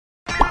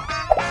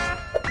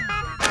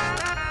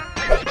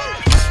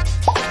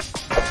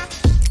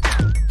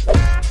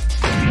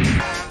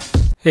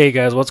Hey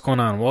guys, what's going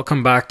on?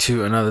 Welcome back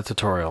to another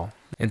tutorial.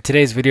 In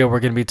today's video, we're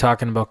going to be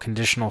talking about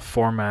conditional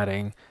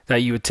formatting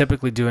that you would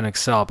typically do in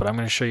Excel, but I'm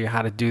going to show you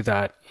how to do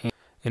that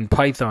in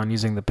Python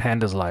using the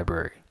Pandas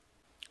library.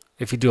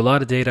 If you do a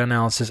lot of data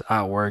analysis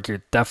at work,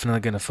 you're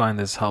definitely going to find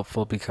this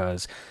helpful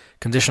because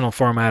conditional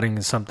formatting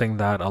is something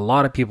that a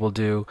lot of people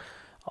do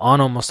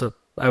on almost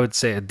I would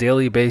say a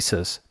daily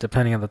basis,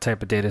 depending on the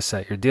type of data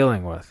set you're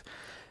dealing with.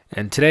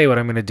 And today what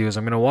I'm going to do is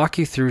I'm going to walk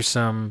you through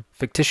some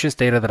fictitious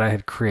data that I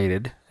had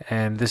created.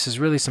 And this is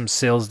really some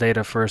sales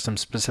data for some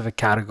specific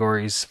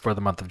categories for the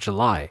month of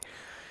July.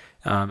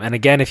 And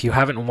again, if you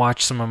haven't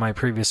watched some of my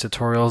previous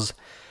tutorials,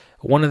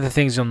 one of the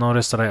things you'll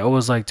notice that I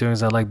always like doing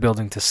is I like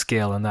building to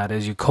scale. And that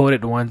is you code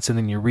it once and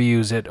then you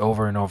reuse it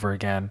over and over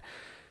again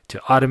to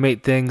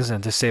automate things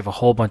and to save a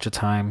whole bunch of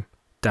time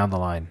down the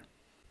line.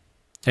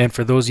 And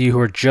for those of you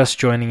who are just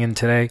joining in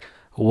today,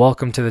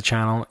 welcome to the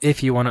channel.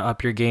 If you want to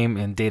up your game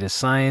in data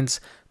science,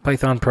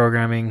 Python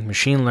programming,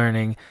 machine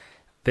learning,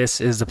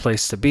 this is the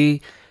place to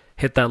be.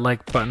 Hit that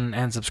like button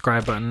and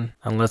subscribe button,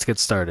 and let's get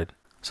started.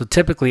 So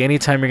typically,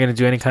 anytime you're going to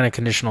do any kind of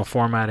conditional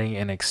formatting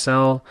in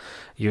Excel,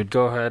 you would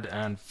go ahead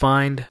and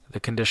find the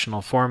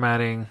conditional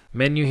formatting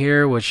menu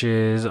here, which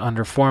is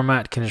under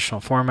Format, Conditional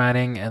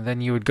Formatting, and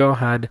then you would go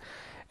ahead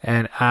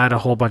and add a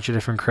whole bunch of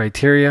different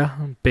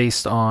criteria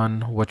based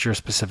on what you're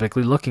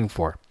specifically looking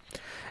for.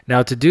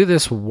 Now to do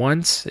this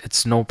once,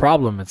 it's no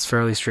problem. It's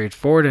fairly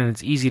straightforward and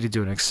it's easy to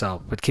do in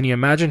Excel. But can you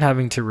imagine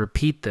having to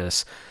repeat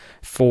this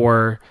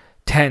for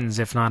tens,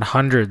 if not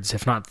hundreds,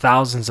 if not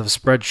thousands of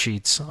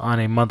spreadsheets on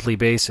a monthly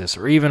basis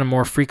or even a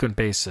more frequent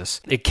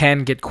basis? It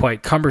can get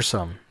quite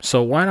cumbersome.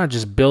 So why not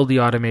just build the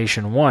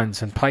automation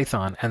once in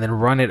Python and then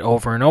run it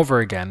over and over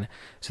again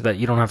so that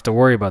you don't have to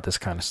worry about this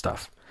kind of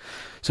stuff?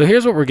 So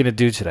here's what we're going to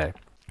do today.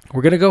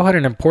 We're going to go ahead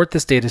and import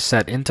this data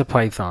set into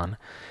Python.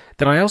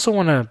 Then I also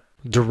want to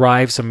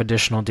derive some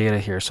additional data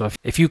here. So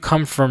if you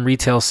come from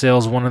retail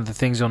sales, one of the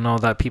things you'll know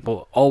that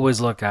people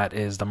always look at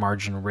is the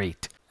margin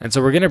rate. And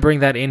so we're going to bring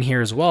that in here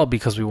as well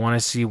because we want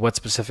to see what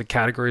specific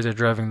categories are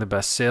driving the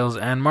best sales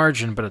and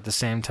margin, but at the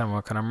same time,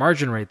 what kind of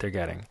margin rate they're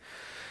getting.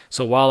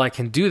 So while I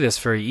can do this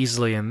very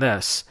easily in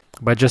this,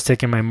 by just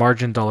taking my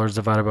margin dollars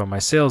divided by my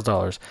sales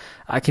dollars,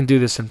 I can do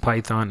this in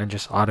Python and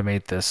just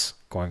automate this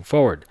going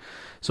forward.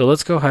 So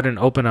let's go ahead and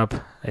open up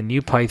a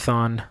new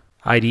Python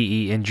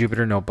IDE in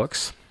Jupyter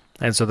Notebooks.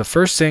 And so the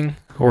first thing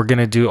we're going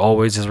to do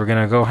always is we're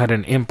going to go ahead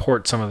and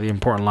import some of the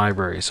important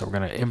libraries. So we're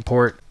going to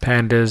import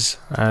pandas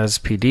as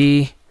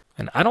PD.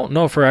 And I don't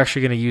know if we're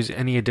actually going to use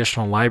any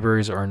additional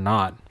libraries or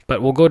not,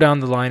 but we'll go down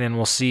the line and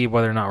we'll see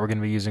whether or not we're going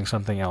to be using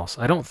something else.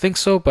 I don't think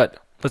so, but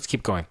let's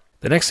keep going.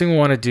 The next thing we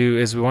want to do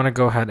is we want to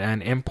go ahead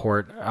and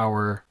import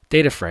our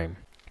data frame.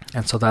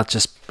 And so that's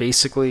just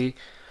basically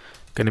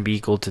going to be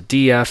equal to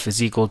df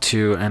is equal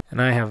to,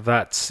 and I have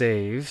that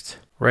saved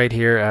right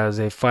here as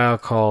a file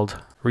called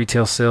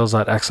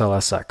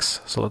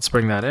retailsales.xlsx. So let's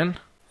bring that in.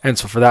 And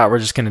so for that, we're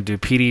just going to do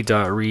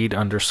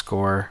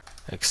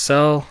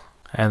pd.read_excel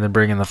and then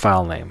bring in the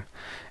file name.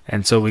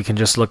 And so we can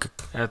just look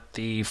at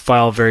the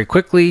file very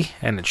quickly,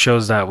 and it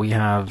shows that we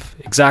have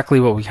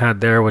exactly what we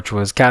had there, which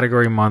was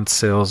category, month,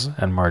 sales,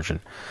 and margin.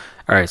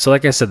 All right, so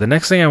like I said, the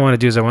next thing I want to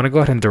do is I want to go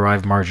ahead and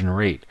derive margin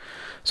rate.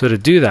 So to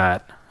do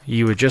that,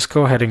 you would just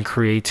go ahead and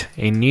create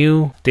a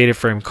new data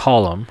frame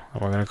column,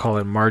 and we're going to call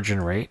it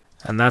margin rate.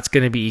 And that's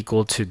going to be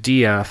equal to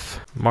df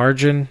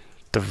margin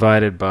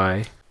divided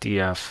by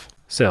df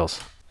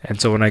sales.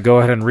 And so when I go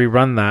ahead and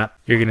rerun that,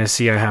 you're going to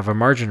see I have a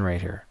margin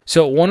rate here.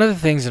 So one of the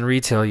things in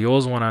retail you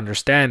always want to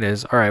understand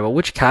is, all right, well,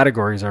 which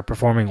categories are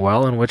performing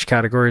well and which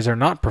categories are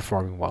not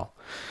performing well?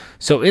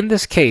 So in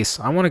this case,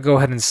 I want to go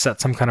ahead and set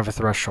some kind of a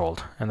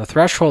threshold. And the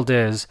threshold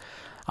is,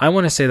 I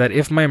want to say that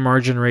if my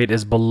margin rate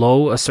is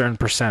below a certain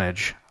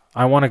percentage,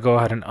 I want to go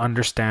ahead and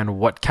understand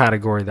what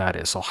category that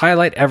is. So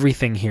highlight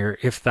everything here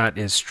if that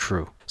is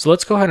true. So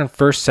let's go ahead and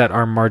first set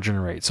our margin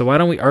rate. So why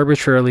don't we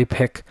arbitrarily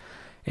pick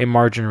a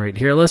margin rate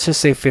here? Let's just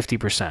say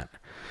 50%.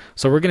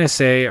 So we're going to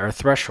say our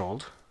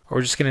threshold, or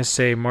we're just going to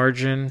say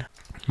margin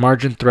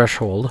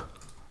threshold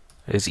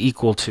is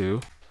equal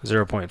to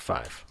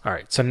 0.5. All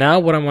right, so now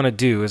what I want to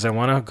do is I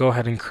want to go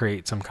ahead and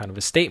create some kind of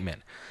a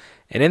statement.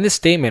 And in this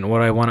statement,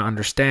 what I want to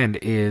understand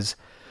is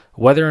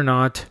whether or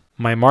not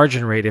my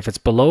margin rate, if it's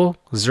below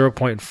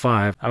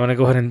 0.5, I want to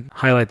go ahead and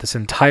highlight this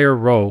entire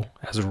row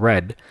as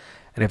red.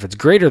 And if it's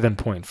greater than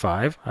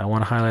 0.5, I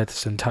want to highlight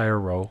this entire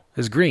row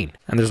as green.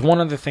 And there's one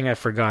other thing I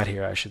forgot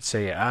here. I should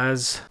say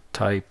as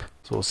type.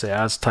 So we'll say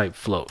as type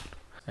float.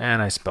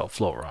 And I spelled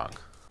float wrong.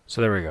 So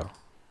there we go.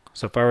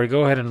 So if I were to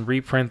go ahead and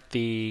reprint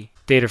the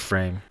data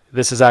frame,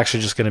 this is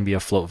actually just going to be a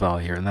float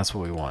value here, and that's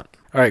what we want.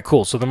 All right,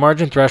 cool. So the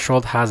margin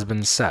threshold has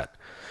been set.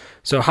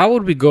 So how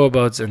would we go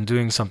about and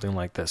doing something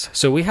like this?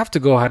 So we have to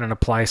go ahead and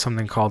apply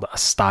something called a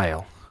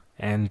style.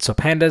 And so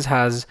Pandas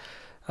has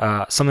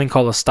something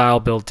called a style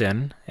built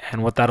in.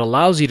 And what that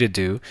allows you to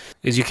do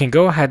is you can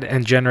go ahead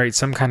and generate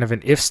some kind of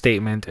an if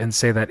statement and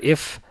say that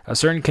if a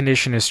certain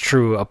condition is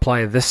true,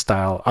 apply this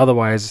style.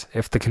 Otherwise,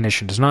 if the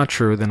condition is not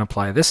true, then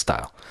apply this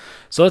style.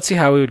 So let's see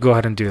how we would go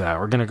ahead and do that.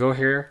 We're going to go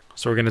here.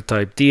 So we're going to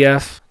type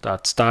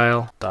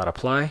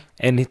df.style.apply.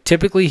 And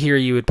typically here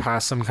you would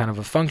pass some kind of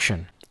a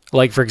function.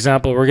 Like for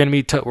example, we're going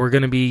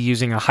to be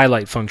using a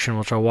highlight function,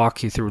 which I'll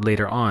walk you through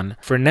later on.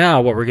 For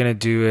now, what we're going to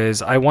do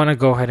is I want to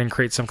go ahead and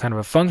create some kind of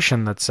a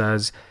function that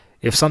says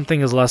if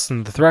something is less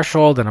than the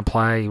threshold, then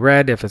apply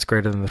red. If it's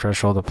greater than the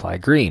threshold, apply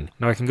green.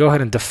 Now I can go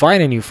ahead and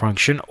define a new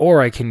function,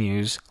 or I can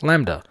use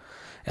lambda.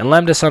 And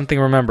lambda is something,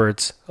 remember,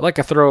 it's like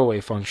a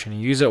throwaway function. You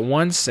use it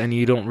once and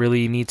you don't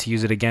really need to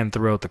use it again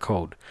throughout the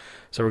code.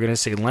 So we're going to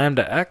say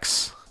lambda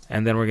x,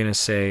 and then we're going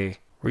to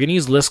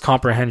use list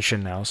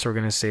comprehension now. So we're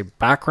going to say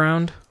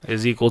background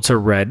is equal to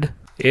red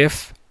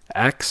if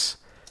x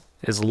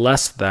is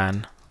less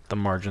than the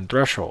margin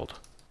threshold.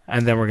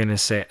 And then we're going to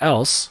say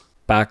else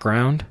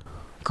background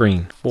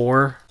green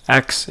for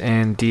x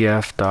in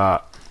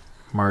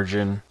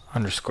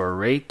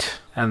df.margin_rate.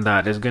 And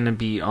that is going to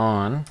be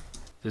on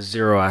the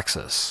 0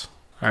 axis.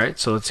 All right,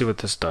 so let's see what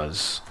this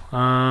does.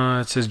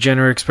 It says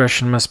generate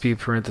expression must be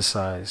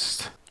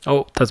parenthesized.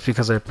 Oh, that's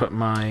because I put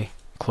my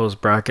close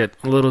bracket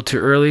a little too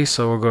early,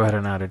 so we'll go ahead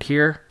and add it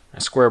here.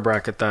 A square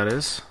bracket, that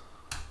is.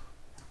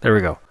 There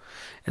we go.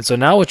 And so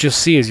now what you'll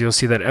see is you'll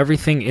see that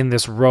everything in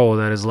this row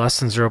that is less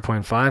than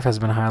 0.5 has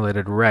been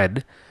highlighted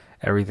red.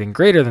 Everything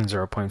greater than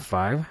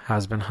 0.5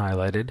 has been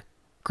highlighted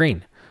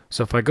green.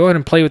 So if I go ahead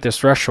and play with this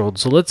threshold,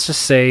 so let's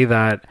just say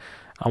that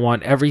I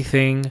want my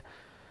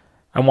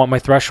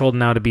threshold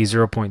now to be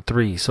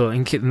 0.3. So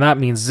and that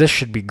means this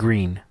should be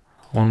green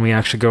when we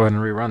actually go ahead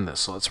and rerun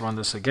this. So let's run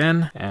this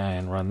again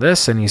and run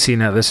this, and you see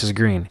now this is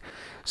green.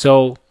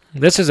 So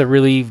this is a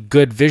really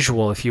good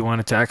visual if you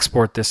wanted to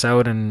export this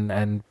out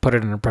and put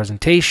it in a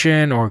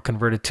presentation or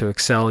convert it to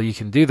Excel. You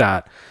can do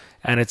that,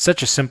 and it's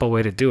such a simple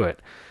way to do it.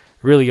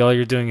 Really, all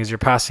you're doing is you're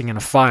passing in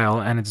a file,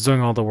 and it's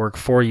doing all the work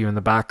for you in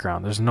the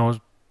background. There's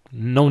no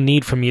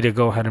need for me to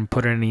go ahead and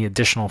put any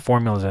additional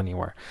formulas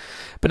anywhere.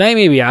 But now you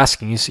may be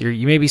asking,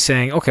 you may be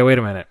saying, okay, wait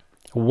a minute.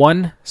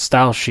 One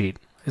style sheet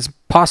is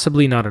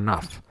possibly not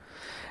enough.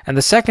 And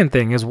the second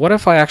thing is, what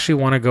if I actually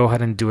want to go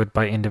ahead and do it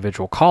by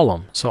individual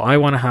column? So I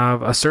want to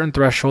have a certain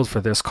threshold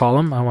for this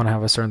column. I want to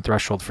have a certain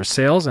threshold for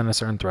sales and a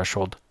certain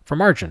threshold for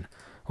margin.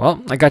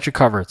 Well, I got you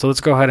covered. So let's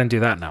go ahead and do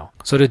that now.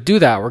 So to do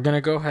that, we're going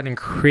to go ahead and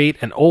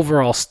create an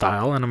overall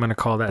style, and I'm going to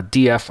call that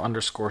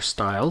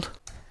df_styled.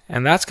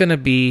 And that's going to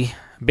be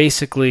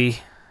basically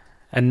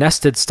a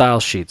nested style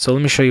sheet. So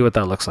let me show you what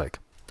that looks like.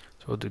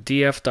 So we'll do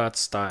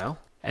df.style.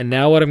 And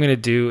now what I'm going to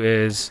do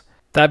is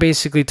that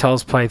basically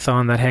tells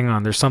Python that, hang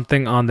on, there's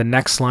something on the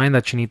next line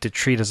that you need to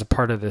treat as a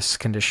part of this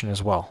condition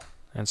as well.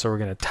 And so we're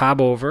going to tab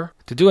over.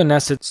 To do a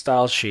nested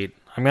style sheet,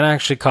 I'm going to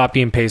actually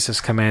copy and paste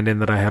this command in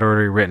that I had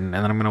already written,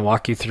 and then I'm going to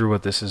walk you through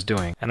what this is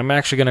doing. And I'm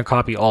actually going to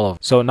copy all of them.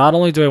 So not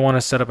only do I want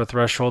to set up a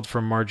threshold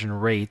for margin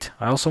rate,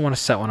 I also want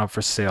to set one up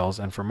for sales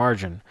and for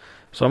margin.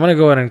 So I'm going to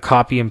go ahead and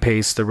copy and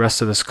paste the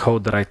rest of this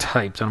code that I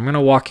typed, and I'm going to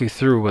walk you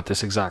through what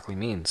this exactly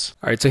means.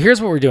 All right, so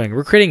here's what we're doing.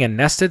 We're creating a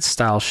nested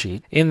style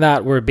sheet in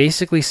that we're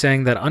basically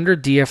saying that under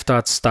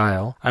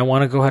df.style, I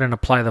want to go ahead and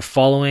apply the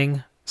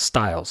following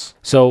styles.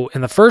 So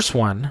in the first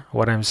one,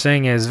 what I'm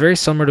saying is very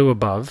similar to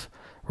above.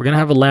 We're going to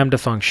have a lambda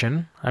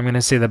function. I'm going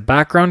to say the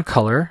background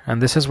color,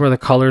 and this is where the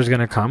color is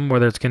going to come,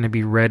 whether it's going to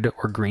be red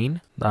or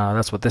green.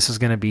 That's what this is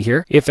going to be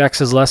here. If x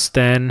is less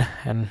than,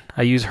 and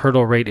I use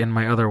hurdle rate in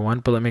my other one,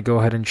 but let me go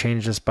ahead and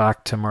change this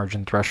back to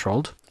margin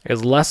threshold.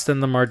 Is less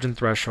than the margin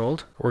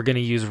threshold, we're going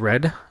to use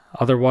red.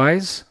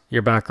 Otherwise,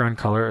 your background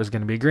color is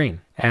going to be green.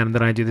 And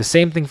then I do the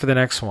same thing for the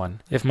next one.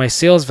 If my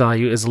sales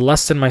value is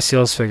less than my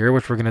sales figure,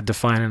 which we're going to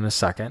define in a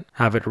second,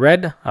 have it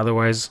red,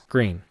 otherwise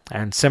green.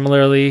 And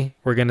similarly,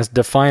 we're going to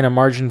define a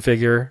margin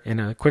figure in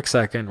a quick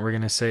second. We're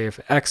going to say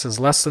if x is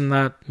less than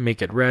that,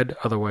 make it red,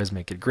 otherwise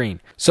make it green.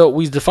 So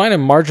we define a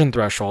margin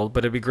threshold,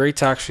 but it'd be great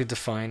to actually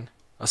define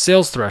a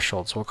sales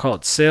threshold. So we'll call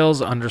it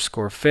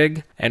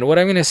sales_fig. And what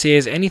I'm going to say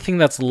is anything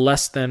that's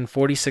less than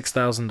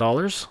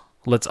 $46,000,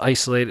 let's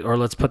isolate it, or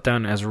let's put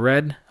down as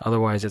red,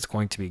 otherwise it's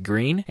going to be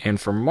green.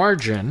 And for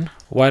margin,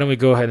 why don't we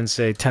go ahead and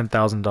say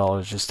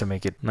 $10,000 just to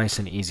make it nice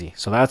and easy.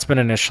 So that's been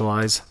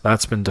initialized,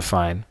 that's been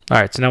defined. All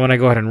right, so now when I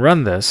go ahead and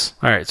run this,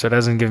 all right, so it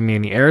doesn't give me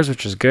any errors,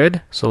 which is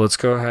good. So let's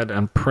go ahead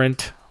and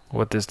print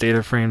what this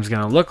data frame is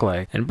going to look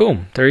like, and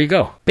boom, there you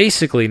go.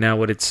 Basically now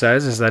what it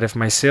says is that if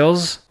my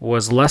sales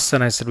was less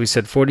than, we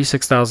said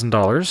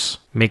 $46,000,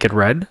 make it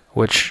red,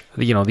 which,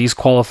 you know, these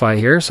qualify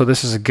here. So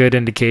this is a good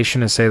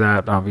indication to say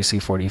that obviously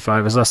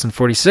 45 is less than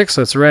 46,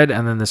 so it's red,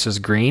 and then this is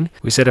green.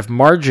 We said if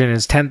margin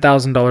is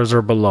 $10,000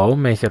 or below,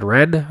 make it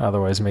red,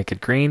 otherwise make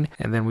it green.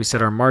 And then we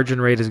said our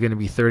margin rate is going to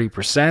be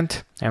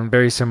 30%, and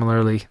very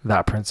similarly,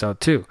 that prints out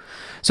too.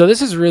 So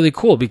this is really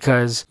cool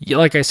because,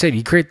 like I said,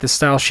 you create the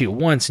style sheet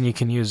once and you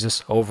can use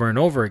this over and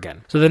over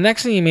again. So the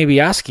next thing you may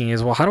be asking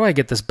is, well, how do I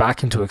get this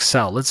back into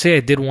Excel? Let's say I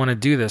did want to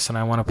do this and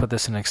I want to put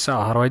this in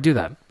Excel. How do I do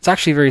that? It's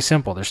actually very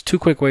simple. There's two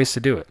quick ways to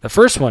do it. The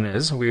first one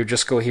is we would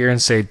just go here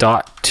and say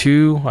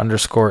 .to_Excel,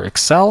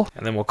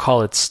 and then we'll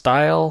call it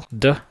style.xlsx.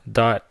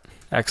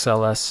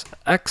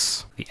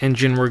 The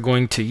engine we're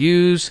going to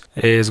use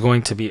is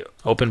going to be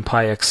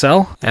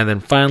OpenPyXL. And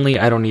then finally,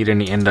 I don't need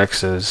any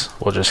indexes.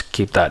 We'll just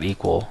keep that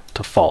equal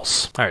to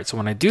false. All right, so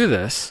when I do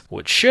this,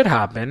 what should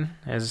happen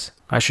is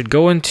I should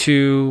go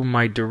into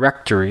my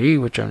directory,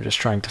 which I'm just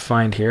trying to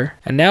find here.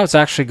 And now it's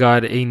actually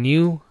got a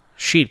new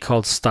sheet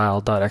called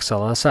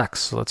style.xlsx.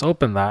 So let's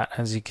open that.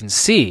 As you can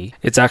see,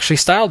 it's actually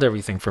styled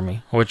everything for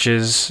me, which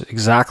is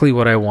exactly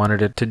what I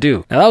wanted it to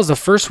do. Now that was the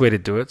first way to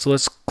do it. So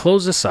let's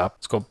close this up.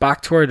 Let's go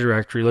back to our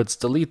directory. Let's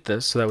delete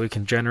this so that we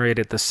can generate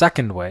it the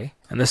second way.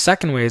 And the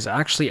second way is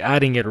actually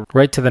adding it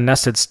right to the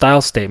nested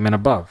style statement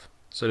above.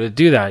 So to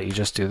do that, you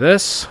just do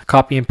this,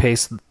 copy and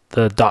paste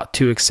the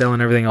 .to_Excel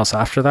and everything else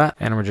after that,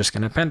 and we're just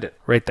going to append it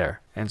right there.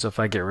 And so if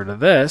I get rid of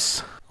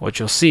this, what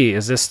you'll see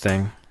is this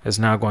thing is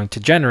now going to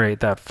generate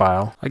that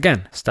file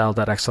again,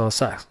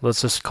 style.xlsx.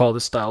 Let's just call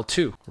this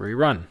style2,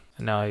 rerun.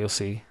 And now you'll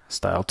see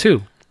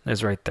style2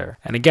 is right there.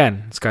 And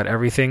again, it's got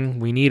everything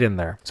we need in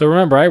there. So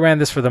remember, I ran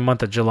this for the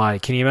month of July.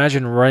 Can you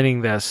imagine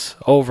running this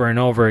over and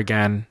over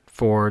again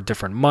for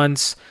different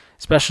months?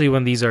 Especially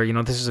when these are,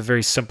 this is a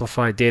very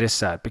simplified data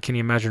set, but can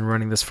you imagine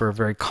running this for a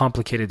very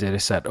complicated data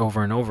set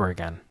over and over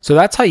again? So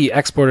that's how you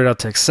export it out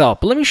to Excel.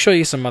 But let me show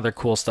you some other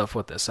cool stuff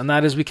with this. And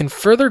that is we can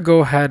further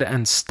go ahead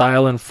and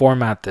style and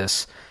format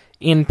this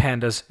in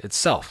Pandas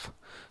itself.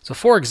 So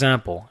for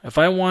example, if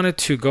I wanted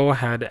to go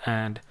ahead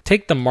and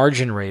take the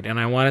margin rate and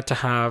I wanted to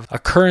have a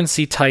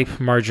currency type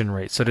margin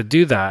rate. So to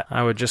do that,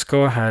 I would just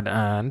go ahead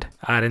and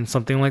add in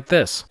something like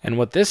this. And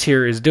what this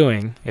here is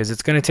doing is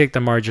it's going to take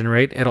the margin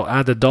rate, it'll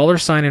add the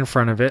 $sign in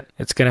front of it,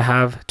 it's going to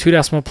have 2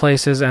 decimal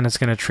places, and it's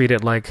going to treat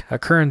it like a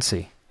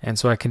currency. And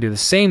so I can do the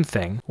same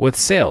thing with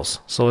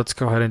sales. So let's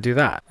go ahead and do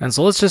that. And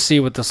so let's just see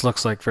what this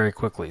looks like very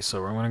quickly. So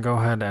we're going to go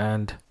ahead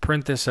and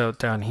print this out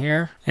down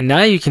here. And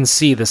now you can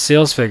see the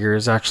sales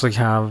figures actually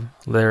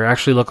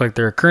look like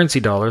they're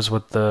currency dollars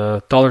with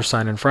the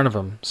 $sign in front of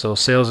them. So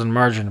sales and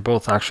margin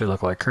both actually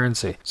look like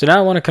currency. So now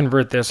I want to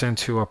convert this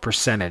into a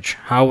percentage.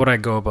 How would I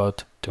go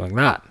about doing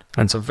that?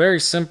 And so very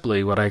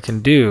simply what I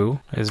can do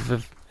is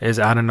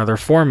add another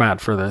format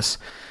for this.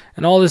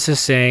 And all this is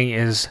saying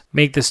is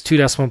make this 2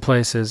 decimal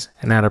places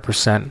and add a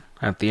percent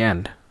at the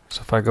end.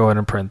 So if I go ahead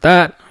and print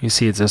that, you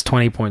see it says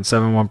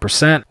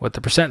 20.71% with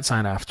the percent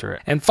sign after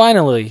it. And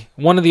finally,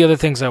 one of the other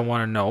things I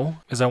want to know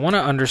is I want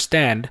to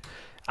understand,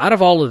 out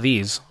of all of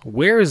these,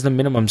 where is the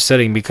minimum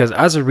setting? Because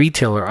as a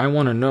retailer, I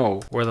want to know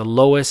where the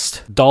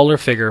lowest dollar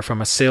figure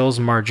from a sales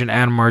margin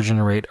and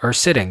margin rate are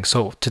sitting.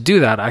 So to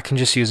do that, I can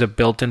just use a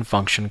built-in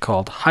function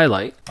called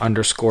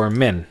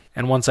highlight_min.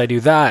 And once I do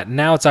that,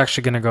 now it's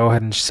actually going to go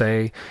ahead and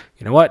say,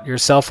 you know what, your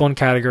cell phone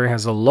category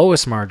has the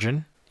lowest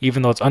margin.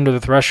 Even though it's under the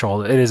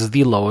threshold, it is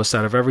the lowest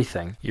out of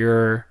everything.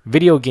 Your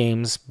video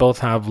games both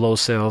have low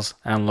sales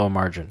and low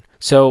margin.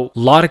 So a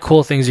lot of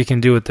cool things you can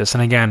do with this.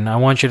 And again, I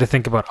want you to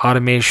think about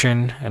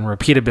automation and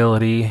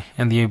repeatability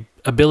and the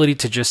ability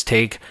to just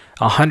take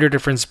 100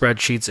 different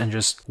spreadsheets and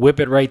just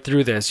whip it right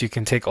through this. You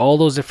can take all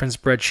those different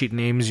spreadsheet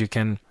names, you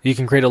can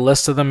create a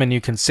list of them, and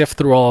you can sift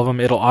through all of them.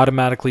 It'll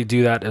automatically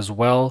do that as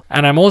well.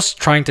 And I'm most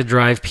trying to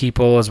drive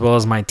people as well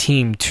as my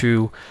team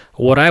to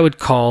what I would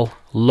call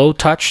low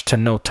touch to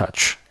no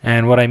touch.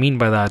 And what I mean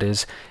by that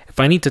is, if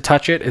I need to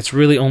touch it, it's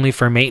really only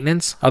for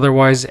maintenance.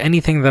 Otherwise,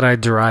 anything that I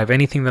derive,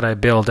 anything that I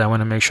build, I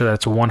want to make sure that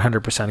it's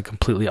 100%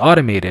 completely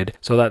automated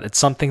so that it's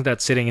something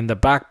that's sitting in the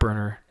back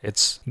burner.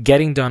 It's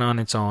getting done on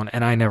its own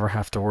and I never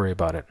have to worry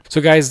about it.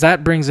 So guys,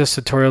 that brings this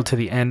tutorial to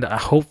the end. I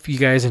hope you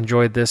guys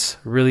enjoyed this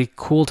really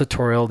cool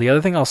tutorial. The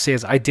other thing I'll say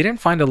is I didn't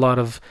find a lot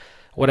of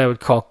what I would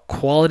call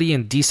quality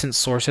and decent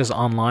sources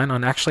online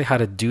on actually how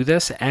to do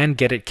this and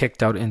get it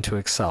kicked out into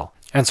Excel.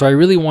 And so I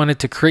really wanted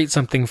to create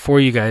something for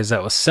you guys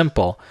that was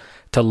simple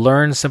to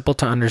learn, simple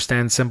to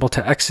understand, simple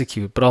to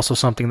execute, but also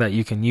something that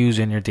you can use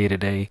in your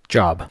day-to-day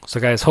job. So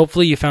guys,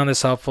 hopefully you found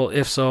this helpful.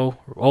 If so,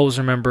 always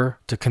remember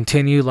to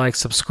continue, like,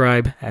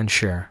 subscribe, and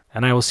share.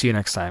 And I will see you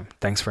next time.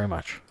 Thanks very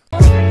much.